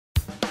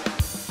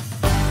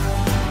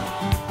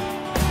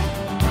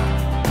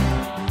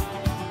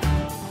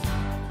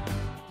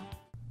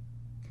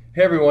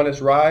Hey everyone, it's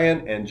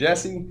Ryan and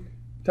Jesse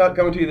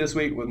coming to you this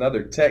week with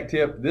another tech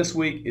tip. This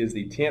week is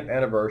the 10th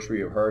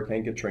anniversary of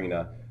Hurricane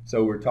Katrina,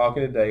 so we're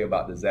talking today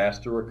about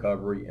disaster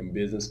recovery and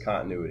business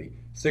continuity.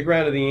 Stick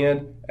around to the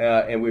end,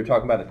 and we're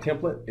talking about a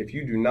template. If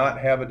you do not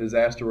have a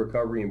disaster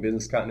recovery and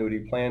business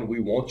continuity plan, we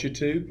want you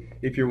to.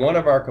 If you're one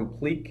of our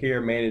complete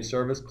care managed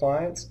service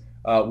clients,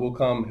 we'll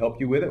come help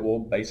you with it. We'll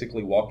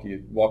basically walk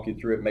you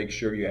through it, make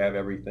sure you have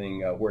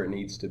everything where it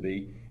needs to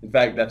be. In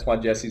fact, that's why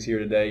Jesse's here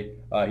today.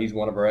 He's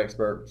one of our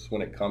experts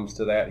when it comes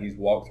to that. He's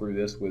walked through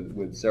this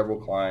with several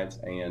clients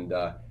and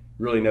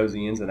really knows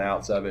the ins and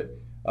outs of it.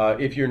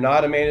 If you're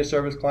not a managed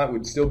service client,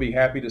 we'd still be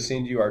happy to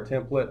send you our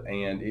template.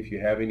 And if you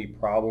have any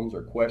problems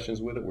or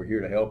questions with it, we're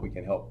here to help. We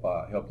can help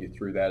you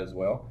through that as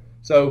well.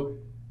 So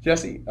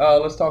Jesse,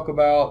 let's talk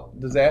about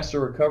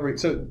disaster recovery.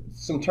 So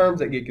some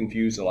terms that get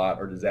confused a lot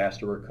are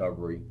disaster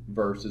recovery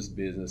versus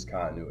business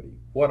continuity.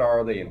 What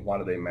are they and why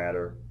do they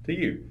matter to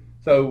you?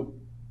 So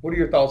what are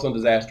your thoughts on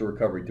disaster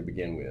recovery to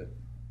begin with?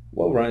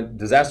 Well, Ryan,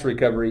 disaster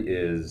recovery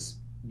is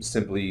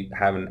simply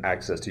having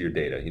access to your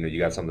data. You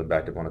got something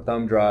backed up on a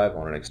thumb drive,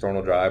 on an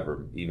external drive,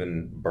 or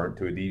even burnt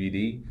to a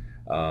DVD.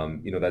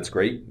 That's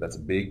great. That's a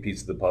big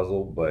piece of the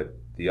puzzle. But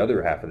the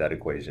other half of that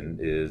equation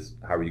is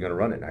how are you going to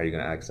run it? How are you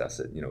going to access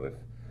it? If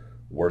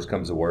worse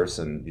comes to worse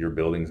and your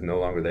building's no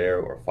longer there,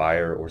 or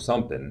fire or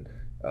something,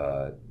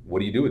 what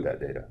do you do with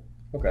that data?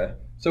 Okay.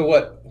 So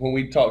when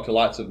we talk to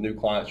lots of new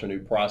clients or new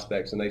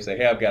prospects and they say,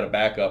 hey, I've got a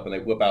backup, and they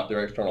whip out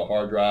their external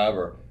hard drive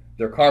or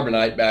their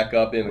Carbonite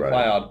backup in the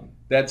cloud,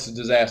 that's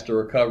disaster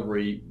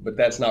recovery, but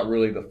that's not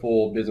really the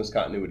full business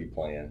continuity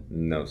plan.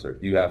 No, sir.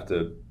 You have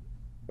to,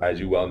 as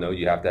you well know,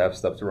 you have to have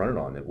stuff to run it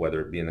on,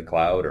 whether it be in the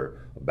cloud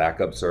or a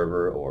backup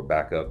server or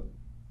backup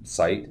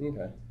site.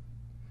 Okay.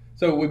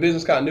 So with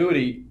business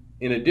continuity,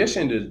 in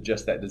addition to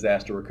just that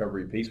disaster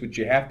recovery piece, which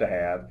you have to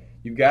have,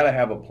 you've got to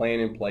have a plan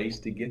in place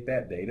to get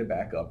that data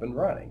back up and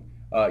running.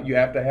 You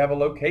have to have a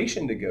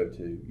location to go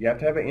to. You have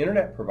to have an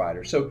internet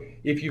provider. So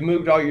if you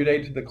moved all your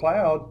data to the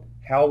cloud,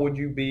 how would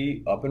you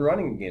be up and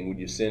running again? Would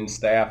you send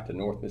staff to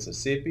North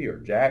Mississippi or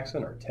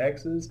Jackson or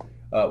Texas?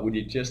 Would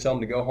you just tell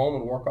them to go home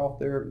and work off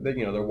their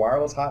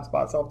wireless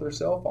hotspots off their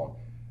cell phone?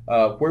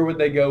 Where would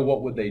they go?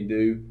 What would they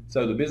do?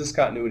 So the business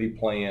continuity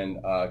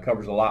plan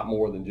covers a lot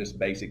more than just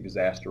basic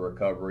disaster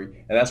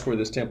recovery. And that's where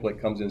this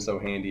template comes in so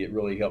handy. It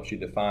really helps you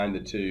define the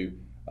two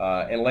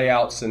and lay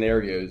out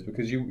scenarios,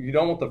 because you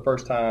don't want the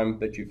first time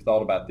that you've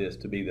thought about this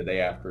to be the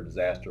day after a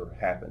disaster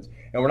happens.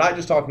 And we're not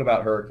just talking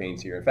about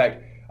hurricanes here. In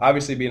fact,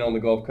 obviously being on the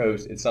Gulf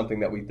Coast, it's something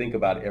that we think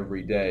about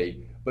every day.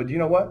 But you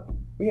know what?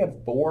 We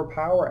had 4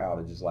 power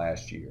outages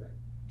last year.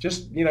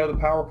 Just, the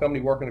power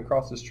company working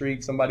across the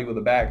street, somebody with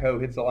a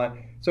backhoe hits the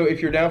line. So if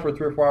you're down for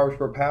 3 or 4 hours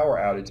for a power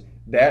outage,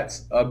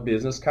 that's a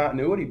business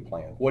continuity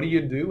plan. What do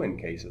you do in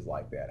cases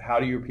like that? How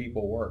do your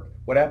people work?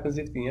 What happens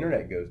if the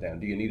internet goes down?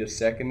 Do you need a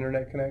second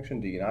internet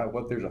connection? Do you not?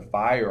 What if there's a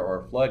fire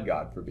or a flood,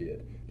 God forbid?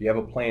 Do you have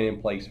a plan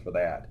in place for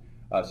that?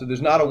 So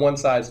there's not a one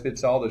size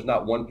fits all. There's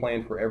not one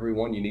plan for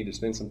everyone. You need to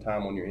spend some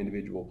time on your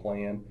individual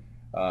plan.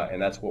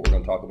 And that's what we're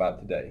going to talk about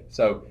today.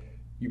 So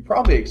you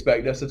probably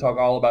expect us to talk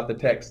all about the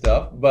tech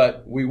stuff,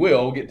 but we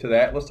will get to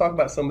that. Let's talk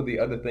about some of the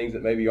other things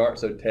that maybe aren't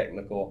so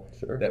technical,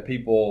 that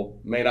people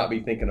may not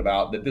be thinking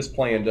about, that this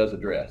plan does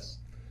address.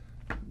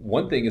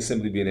 One thing is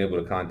simply being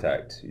able to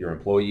contact your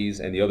employees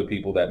and the other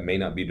people that may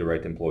not be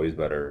direct employees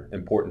but are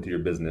important to your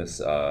business.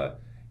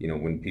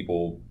 When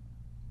people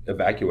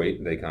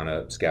evacuate, they kind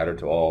of scatter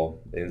to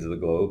all ends of the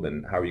globe,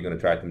 and how are you going to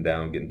track them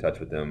down, get in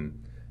touch with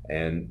them,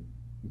 and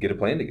get a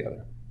plan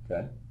together?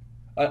 Okay.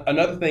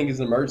 Another thing is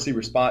an emergency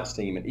response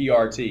team, an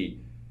ERT.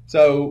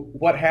 So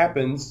what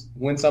happens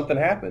when something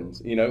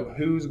happens?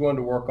 Who's going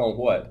to work on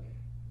what?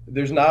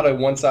 There's not a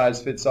one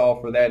size fits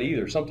all for that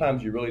either.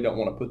 Sometimes you really don't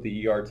want to put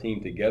the ER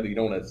team together. You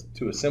don't want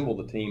to assemble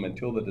the team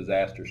until the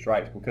disaster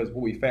strikes, because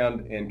what we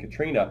found in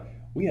Katrina,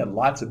 we had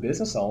lots of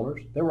business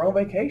owners that were on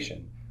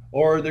vacation,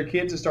 or their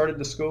kids had started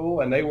to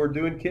school and they were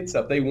doing kid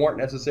stuff. They weren't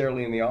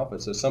necessarily in the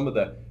office. So some of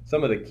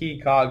the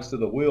key cogs to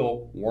the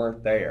wheel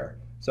weren't there.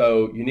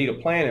 So you need a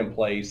plan in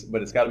place,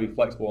 but it's got to be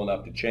flexible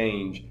enough to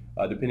change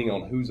depending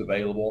on who's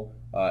available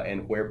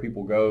and where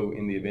people go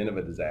in the event of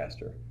a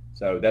disaster.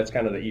 So that's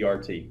kind of the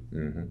ERT.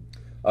 Mm-hmm.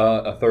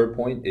 A third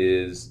point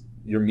is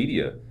your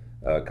media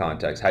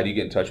contacts. How do you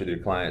get in touch with your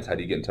clients? How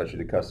do you get in touch with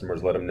your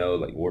customers? Let them know,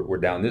 like, we're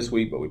down this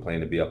week, but we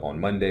plan to be up on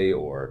Monday,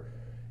 or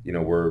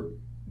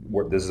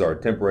this is our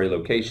temporary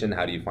location.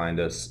 How do you find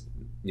us?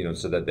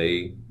 So that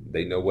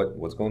they know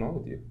what's going on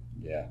with you.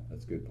 Yeah,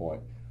 that's a good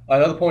point.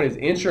 Another point is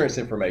insurance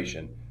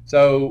information.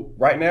 So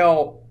right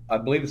now, I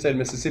believe the state of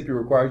Mississippi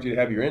requires you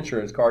to have your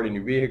insurance card in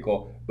your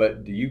vehicle,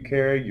 but do you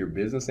carry your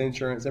business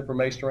insurance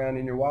information around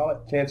in your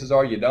wallet? Chances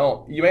are you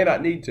don't. You may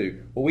not need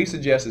to. What we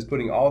suggest is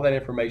putting all that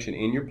information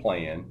in your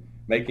plan,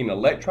 making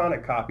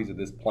electronic copies of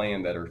this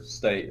plan that are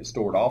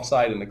stored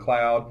offsite in the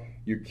cloud.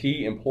 Your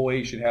key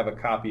employees should have a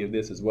copy of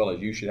this, as well as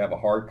you should have a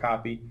hard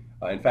copy.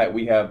 In fact,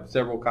 we have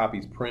several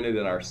copies printed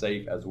in our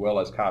safe, as well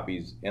as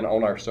copies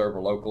on our server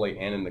locally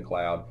and in the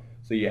cloud.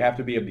 So you have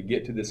to be able to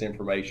get to this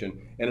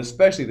information, and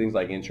especially things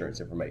like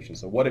insurance information.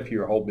 So what if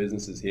your whole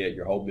business is hit,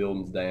 your whole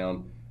building's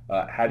down?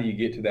 How do you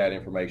get to that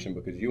information?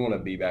 Because you want to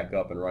be back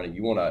up and running.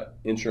 You want an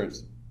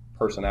insurance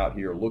person out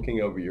here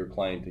looking over your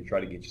claim to try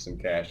to get you some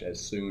cash as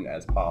soon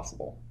as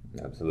possible.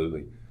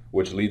 Absolutely.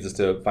 Which leads us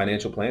to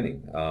financial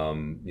planning.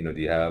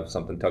 Do you have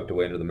something tucked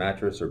away under the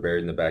mattress or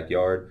buried in the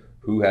backyard?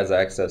 Who has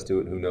access to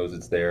it? Who knows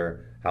it's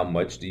there? How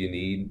much do you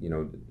need?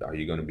 Are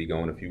you going to be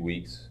going a few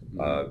weeks,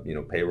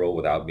 payroll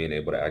without being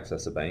able to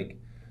access a bank?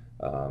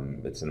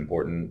 It's an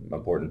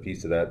important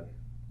piece of that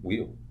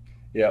wheel.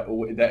 Yeah,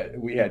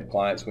 we had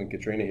clients when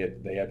Katrina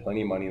hit, they had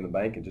plenty of money in the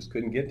bank and just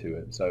couldn't get to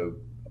it. So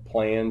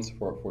plans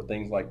for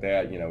things like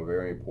that,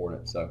 very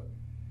important. So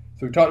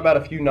we talked about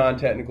a few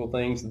non-technical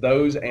things.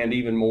 Those and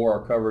even more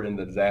are covered in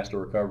the disaster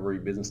recovery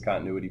business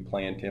continuity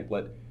plan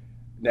template.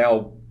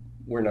 Now,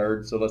 we're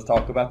nerds, so let's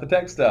talk about the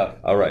tech stuff.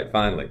 All right,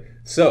 finally.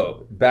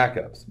 So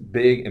backups,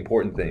 big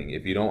important thing.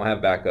 If you don't have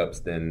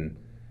backups, then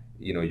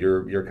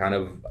you're kind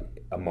of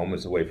a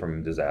moments away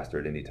from disaster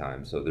at any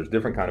time. So there's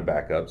different kind of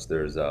backups.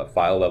 There's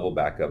file level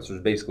backups.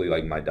 There's basically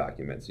like my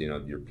documents, your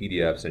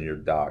PDFs and your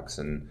docs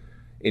and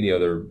any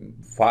other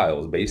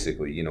files.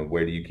 Basically,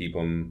 where do you keep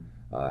them?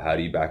 How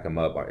do you back them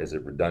up? Is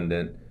it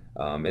redundant?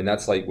 And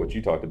that's like what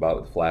you talked about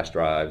with flash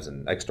drives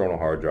and external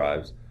hard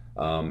drives.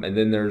 And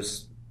then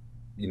there's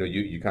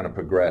you kind of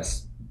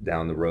progress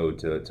down the road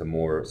to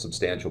more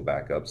substantial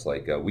backups,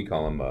 like we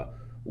call them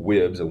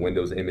WIBs, a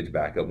Windows image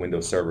backup,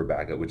 Windows server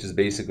backup, which is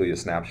basically a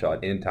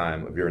snapshot in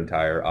time of your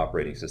entire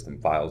operating system,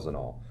 files and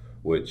all,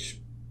 which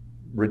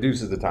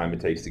reduces the time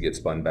it takes to get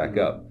spun back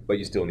up, but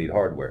you still need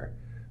hardware.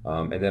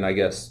 And then I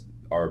guess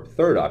our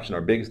third option, our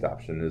biggest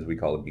option, is we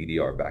call it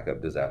BDR,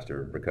 Backup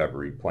Disaster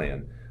Recovery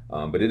Plan.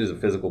 But it is a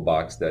physical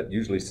box that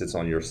usually sits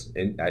on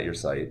at your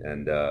site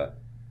and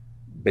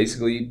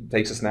basically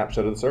takes a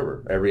snapshot of the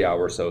server every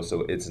hour or so.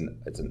 So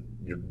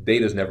your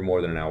data is never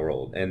more than an hour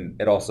old, and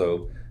it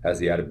also has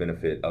the added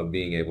benefit of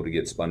being able to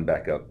get spun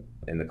back up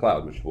in the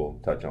cloud, which we'll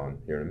touch on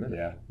here in a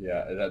minute.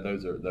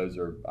 Those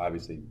are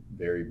obviously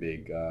very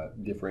big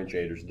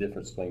differentiators,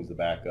 difference between the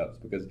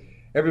backups, because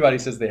everybody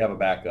says they have a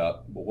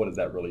backup, but what does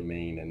that really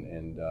mean?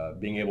 And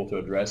being able to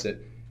address it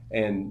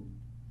and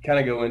kind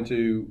of go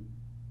into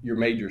your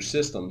major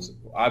systems.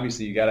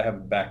 Obviously, you got to have a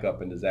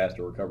backup and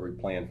disaster recovery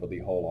plan for the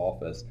whole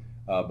office.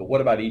 But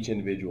what about each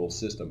individual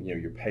system?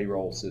 Your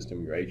payroll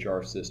system, your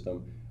HR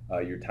system,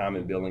 your time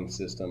and billing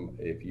system.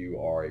 If you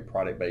are a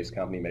product-based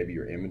company, maybe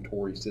your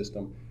inventory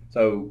system.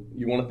 So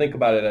you want to think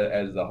about it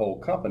as the whole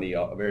company,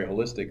 a very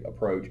holistic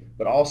approach,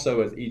 but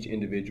also as each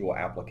individual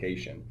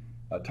application.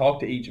 Talk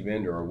to each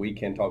vendor, or we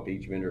can talk to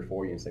each vendor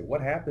for you and say, what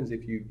happens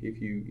if you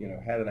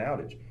had an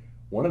outage?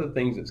 One of the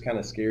things that's kind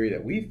of scary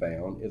that we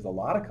found is a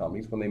lot of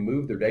companies, when they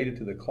move their data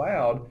to the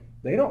cloud,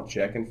 they don't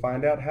check and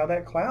find out how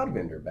that cloud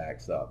vendor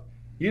backs up.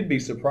 You'd be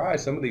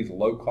surprised, some of these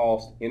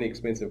low-cost,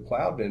 inexpensive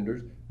cloud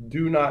vendors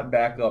do not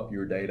back up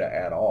your data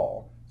at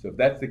all. So if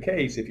that's the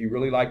case, if you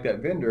really like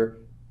that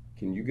vendor,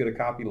 can you get a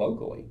copy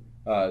locally?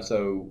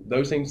 So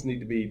those things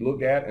need to be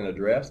looked at and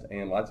addressed,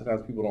 and lots of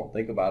times people don't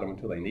think about them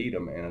until they need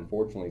them, and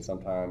unfortunately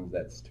sometimes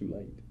that's too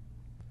late.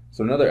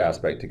 So another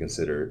aspect to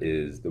consider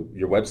is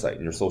your website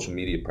and your social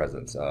media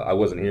presence. I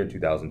wasn't here in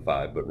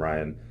 2005, but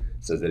Ryan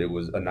says that it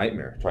was a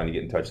nightmare trying to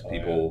get in touch with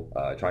people,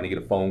 trying to get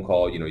a phone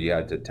call. You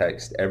had to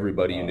text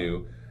everybody you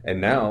knew. And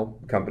now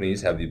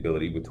companies have the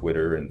ability with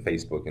Twitter and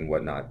Facebook and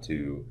whatnot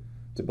to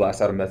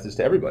blast out a message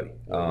to everybody.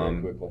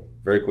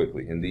 Very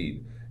quickly,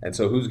 indeed. And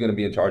so who's going to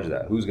be in charge of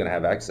that? Who's going to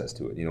have access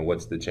to it?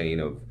 What's the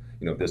chain of,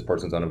 if this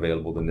person's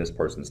unavailable, then this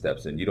person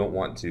steps in. You don't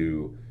want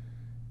to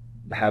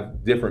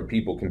have different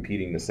people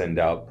competing to send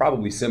out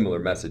probably similar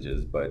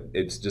messages, but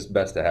it's just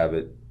best to have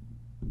it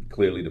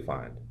clearly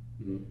defined.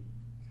 Mm-hmm.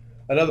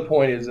 Another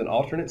point is an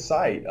alternate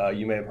site.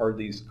 You may have heard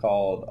these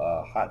called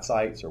hot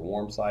sites or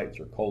warm sites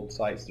or cold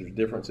sites. There's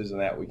differences in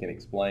that we can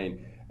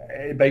explain.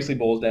 It basically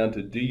boils down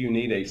to, do you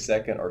need a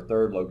second or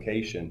third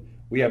location?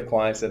 We have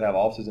clients that have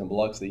offices in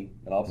Biloxi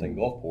and offices in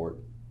Gulfport,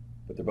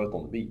 but they're both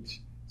on the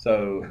beach.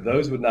 So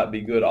those would not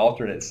be good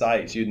alternate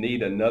sites. You'd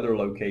need another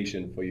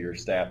location for your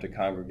staff to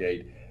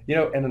congregate.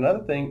 And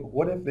another thing,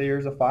 what if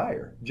there's a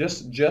fire?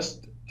 Just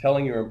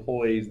telling your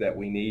employees that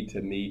we need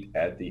to meet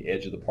at the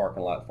edge of the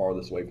parking lot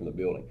farthest away from the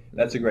building.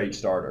 That's a great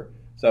starter.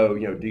 So,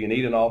 do you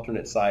need an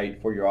alternate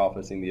site for your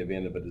office in the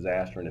event of a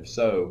disaster? And if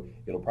so,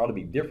 it'll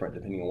probably be different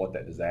depending on what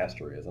that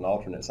disaster is. An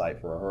alternate site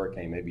for a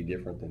hurricane may be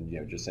different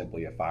than, just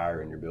simply a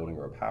fire in your building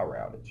or a power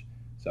outage.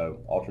 So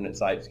alternate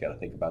sites, got to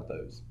think about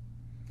those.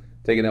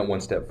 Taking that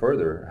one step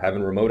further,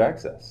 having remote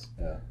access.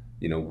 Yeah.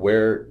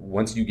 Where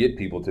once you get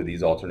people to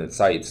these alternate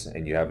sites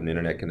and you have an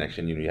internet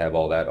connection, you have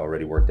all that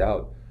already worked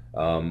out.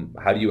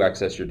 How do you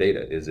access your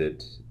data? Is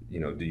it,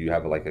 do you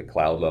have like a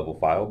cloud level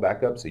file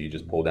backup? So you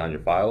just pull down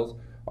your files.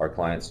 Our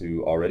clients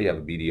who already have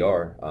a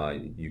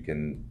BDR, you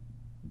can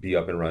be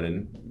up and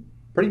running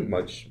pretty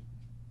much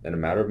in a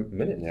matter of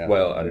minutes. Yeah,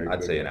 well,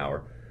 I'd say an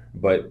hour.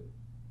 But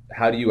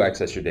how do you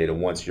access your data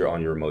once you're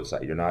on your remote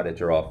site? You're not at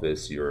your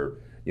office. You're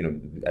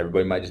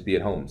everybody might just be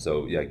at home.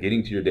 So yeah,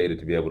 getting to your data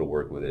to be able to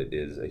work with it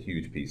is a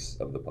huge piece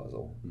of the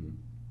puzzle.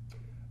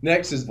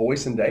 Next is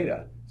voice and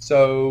data.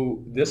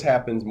 So this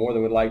happens more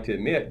than we'd like to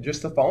admit.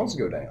 Just the phones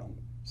go down.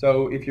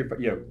 So if you're,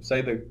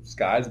 say the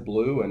sky's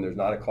blue and there's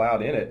not a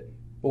cloud in it,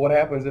 but what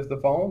happens if the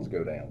phones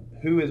go down?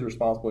 Who is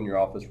responsible in your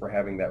office for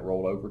having that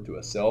rolled over to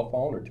a cell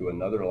phone or to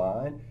another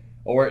line?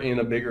 Or in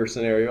a bigger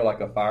scenario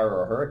like a fire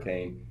or a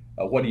hurricane,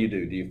 what do?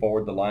 Do you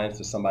forward the lines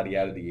to somebody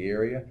out of the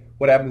area?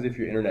 What happens if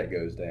your internet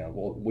goes down?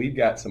 Well, we've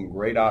got some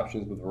great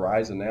options with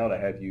Verizon now to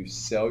have you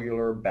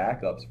cellular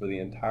backups for the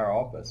entire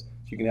office.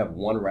 So you can have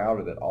one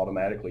router that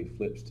automatically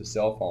flips to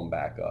cell phone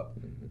backup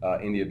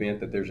in the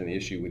event that there's an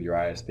issue with your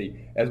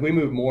ISP. As we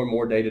move more and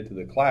more data to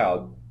the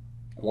cloud,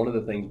 one of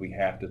the things we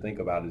have to think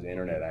about is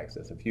internet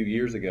access. A few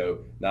years ago,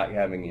 not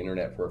having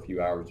internet for a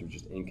few hours was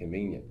just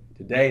inconvenient.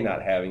 Today,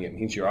 not having it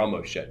means you're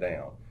almost shut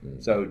down.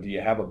 So do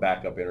you have a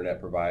backup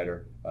internet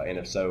provider? And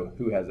if so,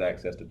 who has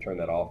access to turn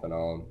that off and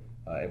on?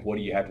 And what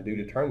do you have to do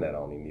to turn that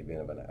on in the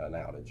event of an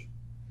outage?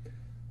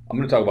 I'm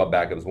going to talk about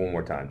backups one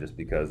more time just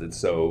because it's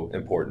so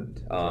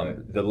important.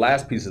 Right. The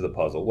last piece of the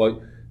puzzle,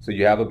 well, so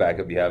you have a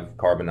backup, you have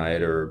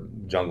Carbonite or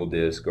Jungle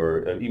Disk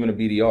or even a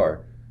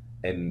BDR.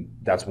 And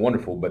that's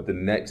wonderful, but the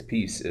next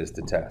piece is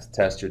to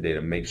test your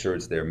data, make sure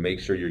it's there, make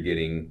sure you're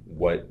getting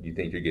what you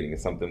think you're getting.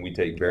 It's something we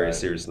take very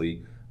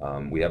seriously.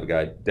 We have a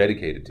guy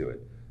dedicated to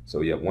it.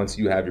 So yeah, once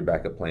you have your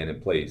backup plan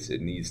in place, it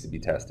needs to be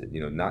tested.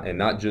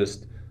 Not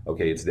just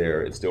okay, it's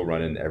there, it's still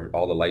running,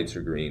 all the lights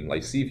are green.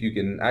 Like, see if you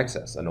can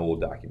access an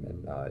old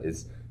document.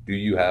 Do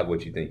you have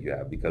what you think you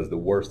have? Because the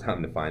worst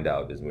time to find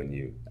out is when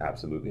you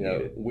absolutely need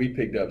it. We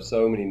picked up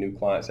so many new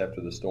clients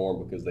after the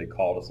storm because they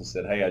called us and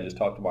said, hey, I just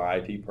talked to my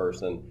IT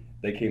person.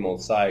 They came on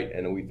site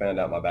and we found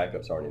out my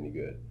backups aren't any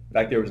good. In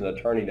fact, there was an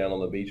attorney down on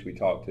the beach we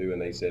talked to,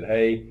 and they said,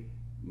 hey,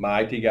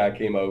 my IT guy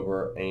came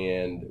over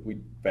and we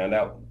found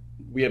out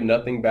we have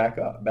nothing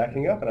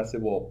backing up. And I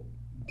said, well,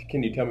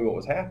 can you tell me what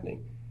was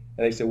happening?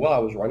 And they said, well, I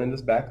was running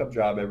this backup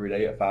job every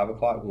day at 5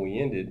 o'clock when we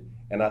ended,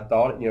 and I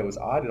thought it was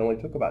odd. It only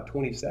took about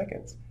 20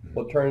 seconds.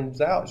 Well, it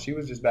turns out she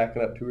was just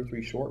backing up 2 or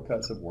 3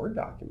 shortcuts of Word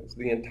documents.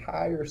 The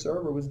entire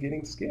server was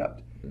getting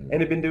skipped and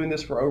had been doing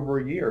this for over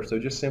a year. So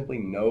just simply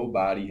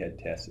nobody had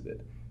tested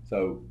it.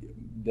 So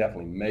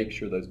definitely make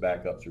sure those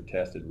backups are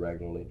tested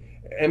regularly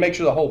and make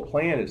sure the whole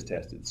plan is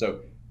tested. So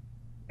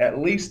at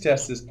least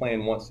test this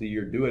plan once a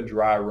year. Do a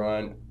dry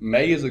run.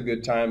 May is a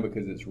good time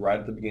because it's right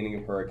at the beginning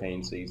of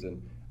hurricane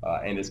season.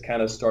 And it's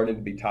kind of starting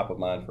to be top of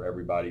mind for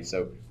everybody.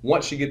 So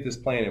once you get this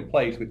plan in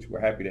place, which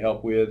we're happy to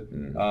help with,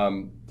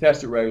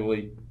 test it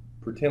regularly,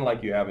 pretend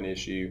like you have an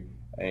issue,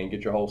 and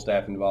get your whole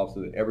staff involved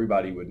so that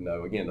everybody would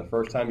know. Again, the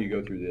first time you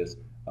go through this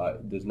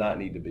does not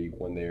need to be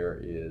when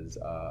there is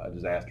a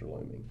disaster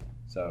looming.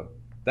 So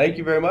thank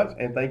you very much,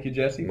 and thank you,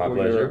 Jesse, My for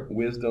pleasure. your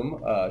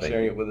wisdom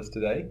sharing it with us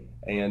today.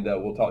 And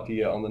we'll talk to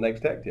you on the next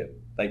Tech Tip.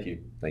 Thank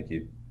you. Thank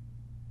you.